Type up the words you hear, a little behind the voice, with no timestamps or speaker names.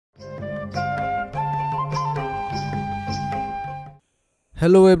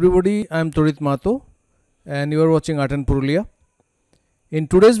Hello everybody, I am Torit Mato and you are watching Art and Purulia. In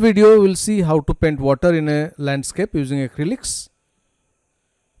today's video, we will see how to paint water in a landscape using acrylics.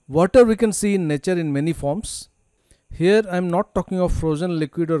 Water we can see in nature in many forms. Here I am not talking of frozen,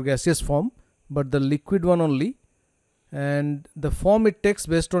 liquid or gaseous form, but the liquid one only, and the form it takes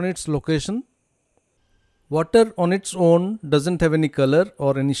based on its location. Water on its own doesn't have any color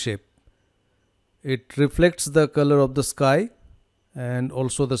or any shape. It reflects the color of the sky and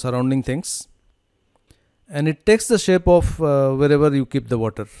also the surrounding things, and it takes the shape of wherever you keep the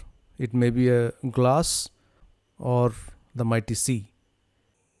water. It may be a glass or the mighty sea.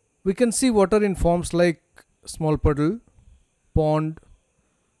 We can see water in forms like small puddle, pond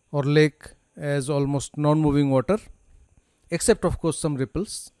or lake as almost non-moving water, except of course some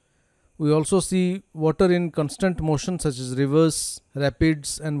ripples. We also see water in constant motion such as rivers,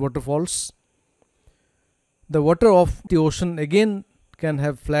 rapids and waterfalls. The water of the ocean again can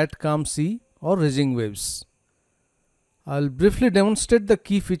have flat calm sea or raging waves. I'll briefly demonstrate the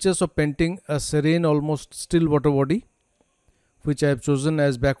key features of painting a serene, almost still water body, which I have chosen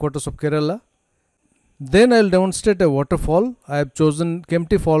as backwaters of Kerala. Then I'll demonstrate a waterfall. I have chosen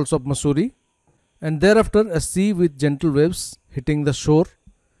Kempty Falls of Mussoorie, and thereafter a sea with gentle waves hitting the shore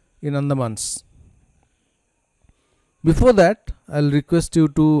in Andamans. Before that, I'll request you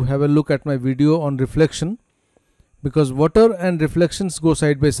to have a look at my video on reflection, because water and reflections go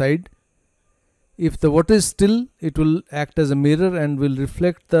side by side. If the water is still, it will act as a mirror and will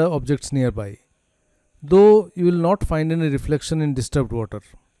reflect the objects nearby, though you will not find any reflection in disturbed water.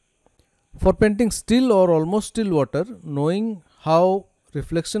 For painting still or almost still water, knowing how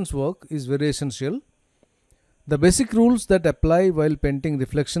reflections work is very essential. The basic rules that apply while painting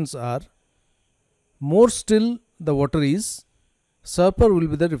reflections are: more still the water is, sharper will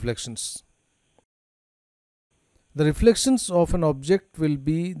be the reflections. The reflections of an object will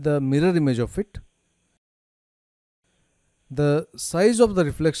be the mirror image of it. The size of the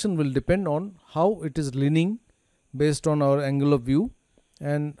reflection will depend on how it is leaning based on our angle of view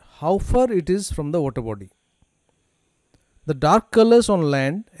and how far it is from the water body. The dark colors on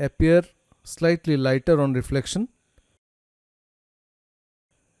land appear slightly lighter on reflection,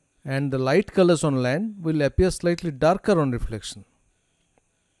 and the light colors on land will appear slightly darker on reflection.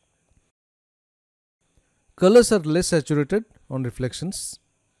 Colors are less saturated on reflections,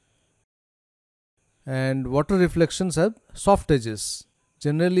 and water reflections have soft edges.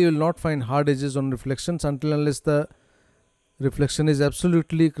 Generally, you will not find hard edges on reflections until unless the reflection is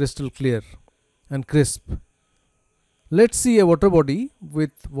absolutely crystal clear and crisp. Let's see a water body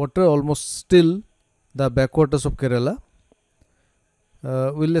with water almost still, the backwaters of Kerala.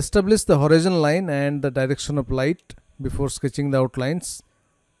 We'll establish the horizon line and the direction of light before sketching the outlines.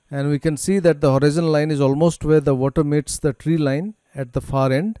 And we can see that the horizon line is almost where the water meets the tree line at the far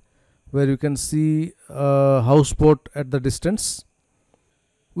end, where you can see a houseboat at the distance.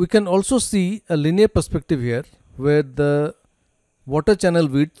 We can also see a linear perspective here, where the water channel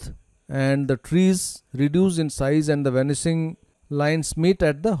width and the trees reduce in size and the vanishing lines meet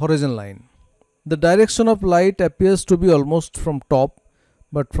at the horizon line. The direction of light appears to be almost from top,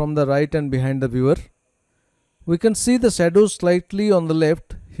 but from the right and behind the viewer. We can see the shadows slightly on the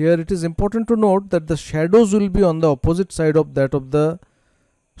left. Here it is important to note that the shadows will be on the opposite side of that of the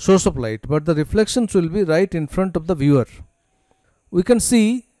source of light, but the reflections will be right in front of the viewer. We can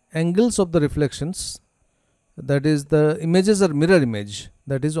see angles of the reflections, that is, the images are mirror image,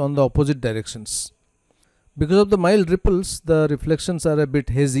 that is on the opposite directions. Because of the mild ripples, the reflections are a bit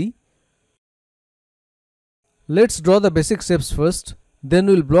hazy. Let's draw the basic shapes first, then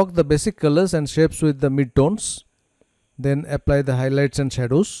we will block the basic colors and shapes with the mid-tones. Then apply the highlights and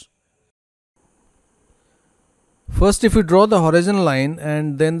shadows. First, if we draw the horizon line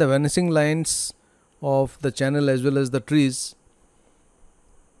and then the vanishing lines of the channel as well as the trees,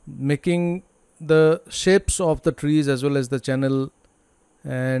 making the shapes of the trees as well as the channel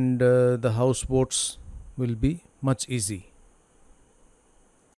and the houseboats will be much easy.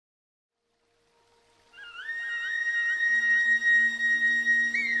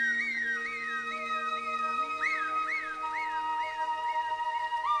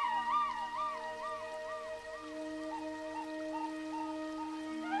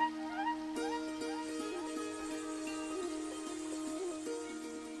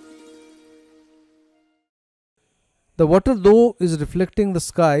 The water, though, is reflecting the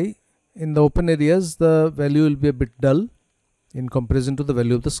sky. In the open areas, the value will be a bit dull in comparison to the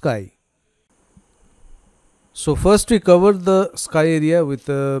value of the sky. So first we cover the sky area with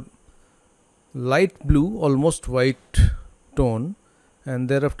a light blue, almost white tone, and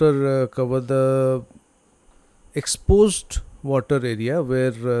thereafter cover the exposed water area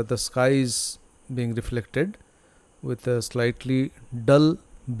where the sky is being reflected with a slightly dull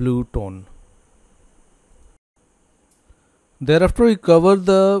blue tone. Thereafter, we cover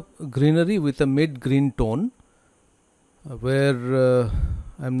the greenery with a mid-green tone where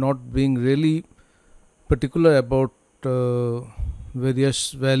I'm not being really particular about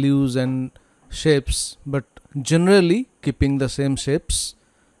various values and shapes, but generally keeping the same shapes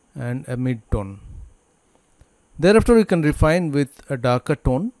and a mid-tone. Thereafter, we can refine with a darker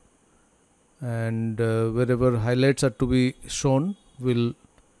tone, and wherever highlights are to be shown, we'll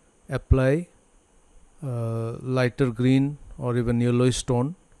apply lighter green or even yellowish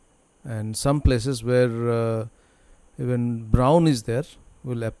tone, and some places where even brown is there,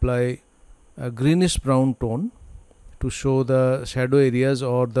 we'll apply a greenish brown tone to show the shadow areas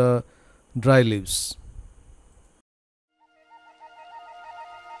or the dry leaves.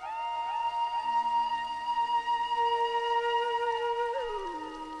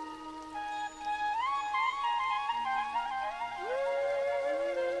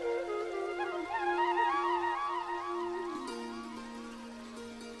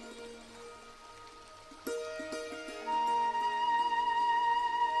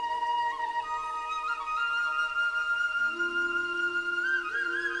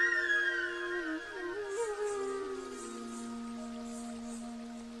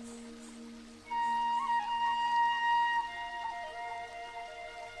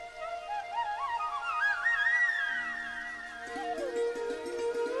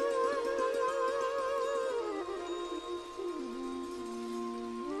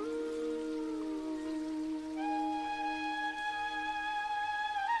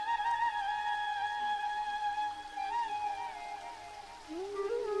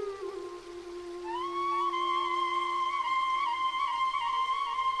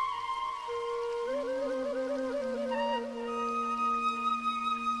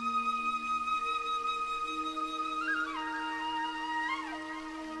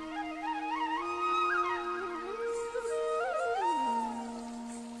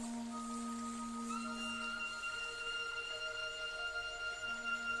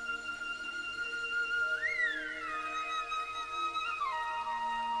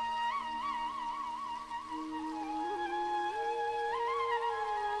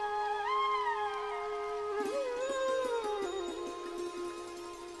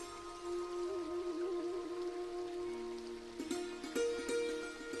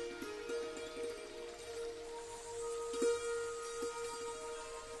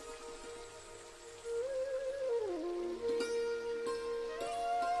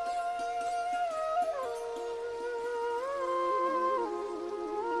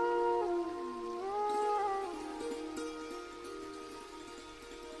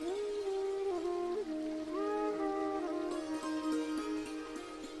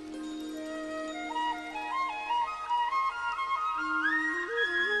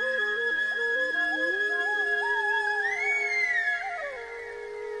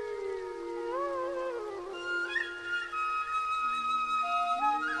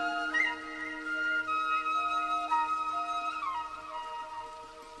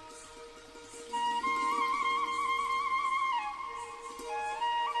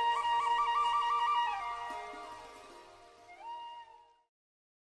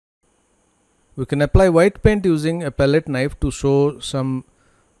 We can apply white paint using a palette knife to show some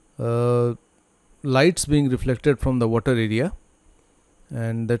lights being reflected from the water area,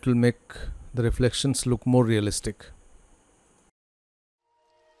 and that will make the reflections look more realistic.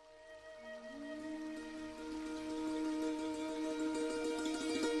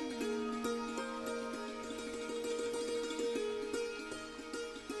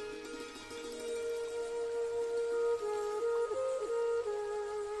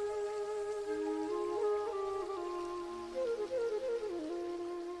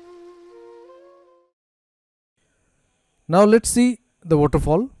 Now let's see the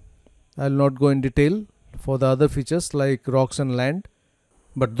waterfall. I will not go in detail for the other features like rocks and land,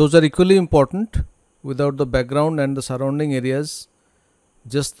 but those are equally important. Without the background and the surrounding areas,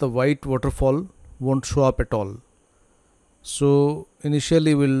 just the white waterfall won't show up at all. So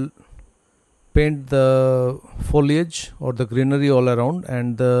initially we'll paint the foliage or the greenery all around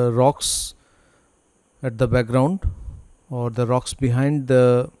and the rocks at the background or the rocks behind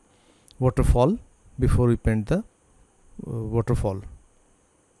the waterfall before we paint the waterfall.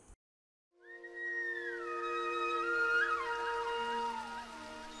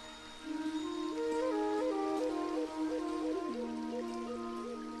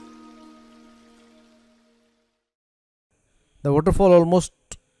 The waterfall almost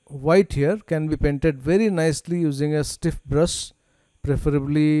white here can be painted very nicely using a stiff brush,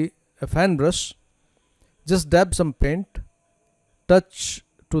 preferably a fan brush. Just dab some paint, touch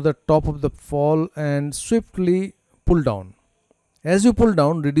to the top of the fall and swiftly pull down. As you pull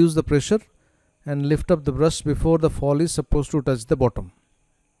down, reduce the pressure and lift up the brush before the fall is supposed to touch the bottom.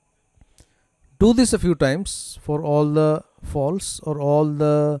 Do this a few times for all the falls or all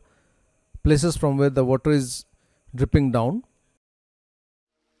the places from where the water is dripping down.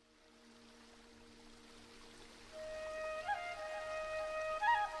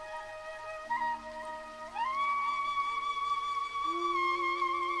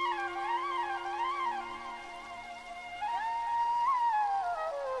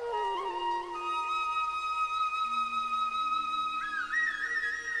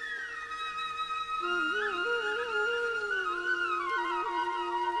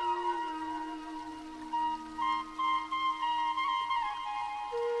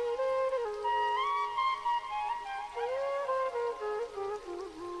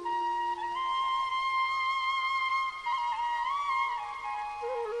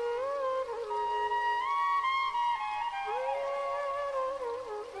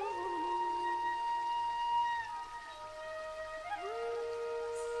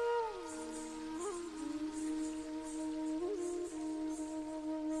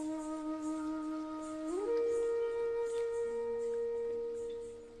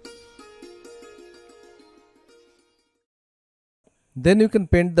 Then you can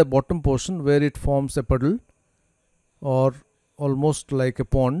paint the bottom portion where it forms a puddle or almost like a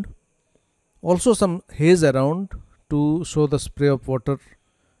pond. Also some haze around to show the spray of water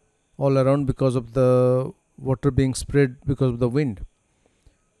all around because of the water being spread because of the wind.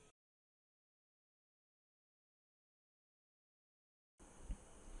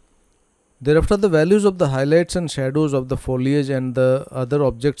 Thereafter, the values of the highlights and shadows of the foliage and the other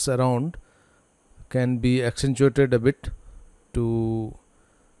objects around can be accentuated a bit to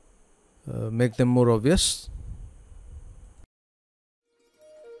make them more obvious.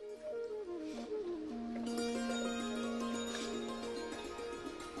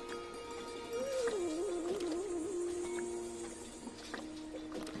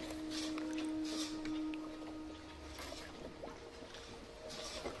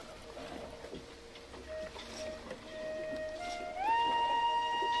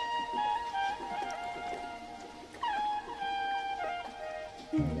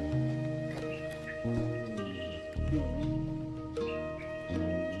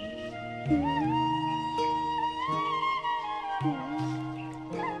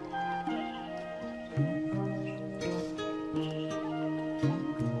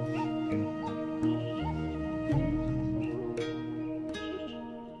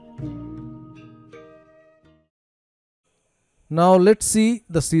 Now let's see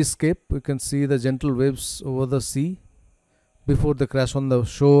the seascape. We can see the gentle waves over the sea before they crash on the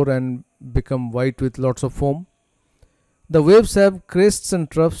shore and become white with lots of foam. The waves have crests and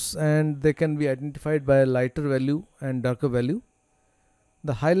troughs and they can be identified by a lighter value and darker value.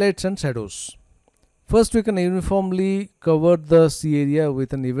 The highlights and shadows. First, we can uniformly cover the sea area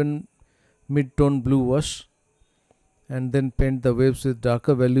with an even mid-tone blue wash and then paint the waves with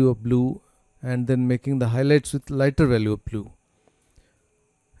darker value of blue and then making the highlights with lighter value of blue.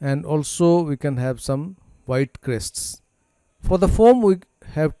 And also we can have some white crests. For the foam, we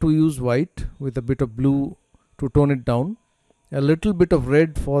have to use white with a bit of blue to tone it down. A little bit of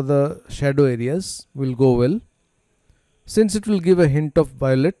red for the shadow areas will go well, since it will give a hint of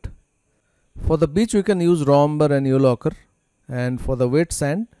violet. For the beach, we can use raw umber and yellow ochre, and for the wet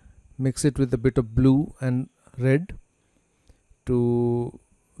sand, mix it with a bit of blue and red to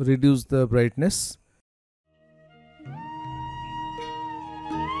reduce the brightness.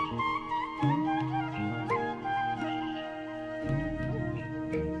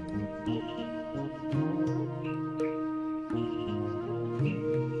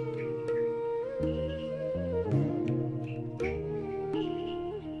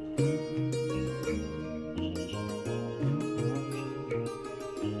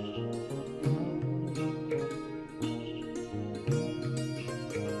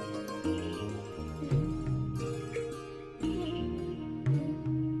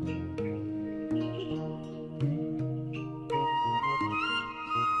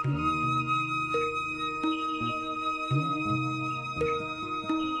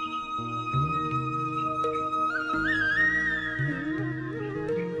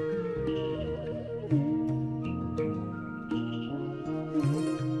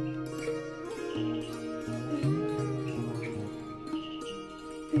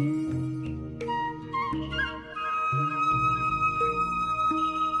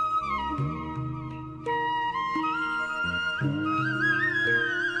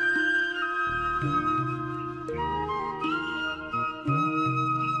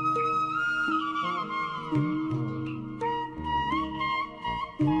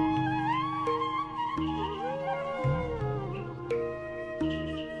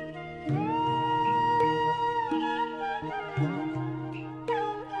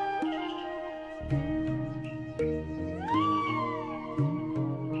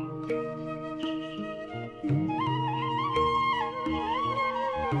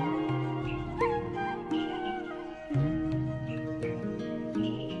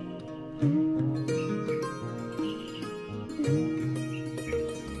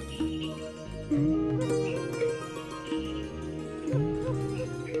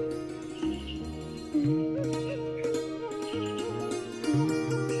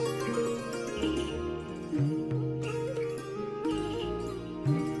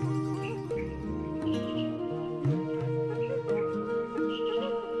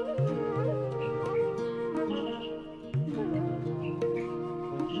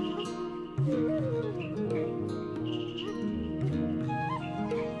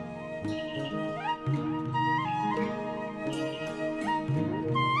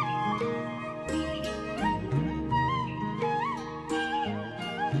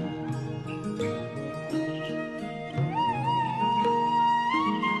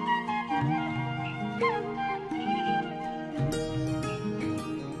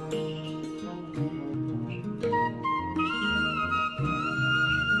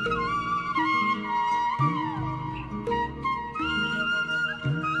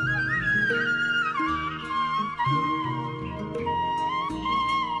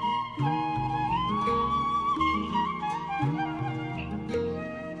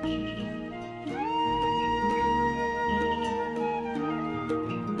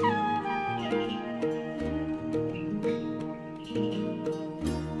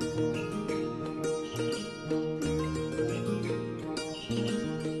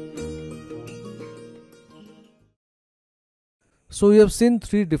 So we have seen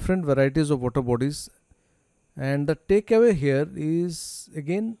three different varieties of water bodies, and the takeaway here is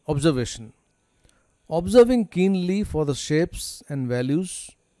again observation. Observing keenly for the shapes and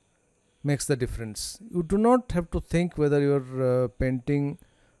values makes the difference. You do not have to think whether you are painting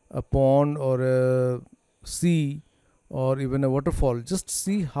a pond or a sea or even a waterfall. Just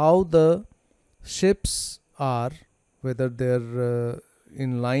see how the shapes are, whether they are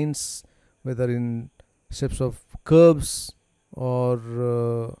in lines, whether in shapes of curves,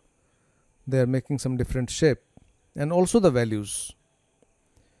 or they are making some different shape, and also the values.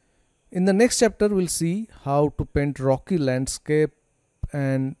 In the next chapter we'll see how to paint rocky landscape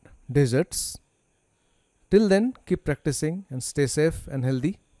and deserts. Till then, keep practicing and stay safe and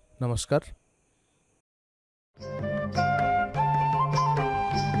healthy. Namaskar.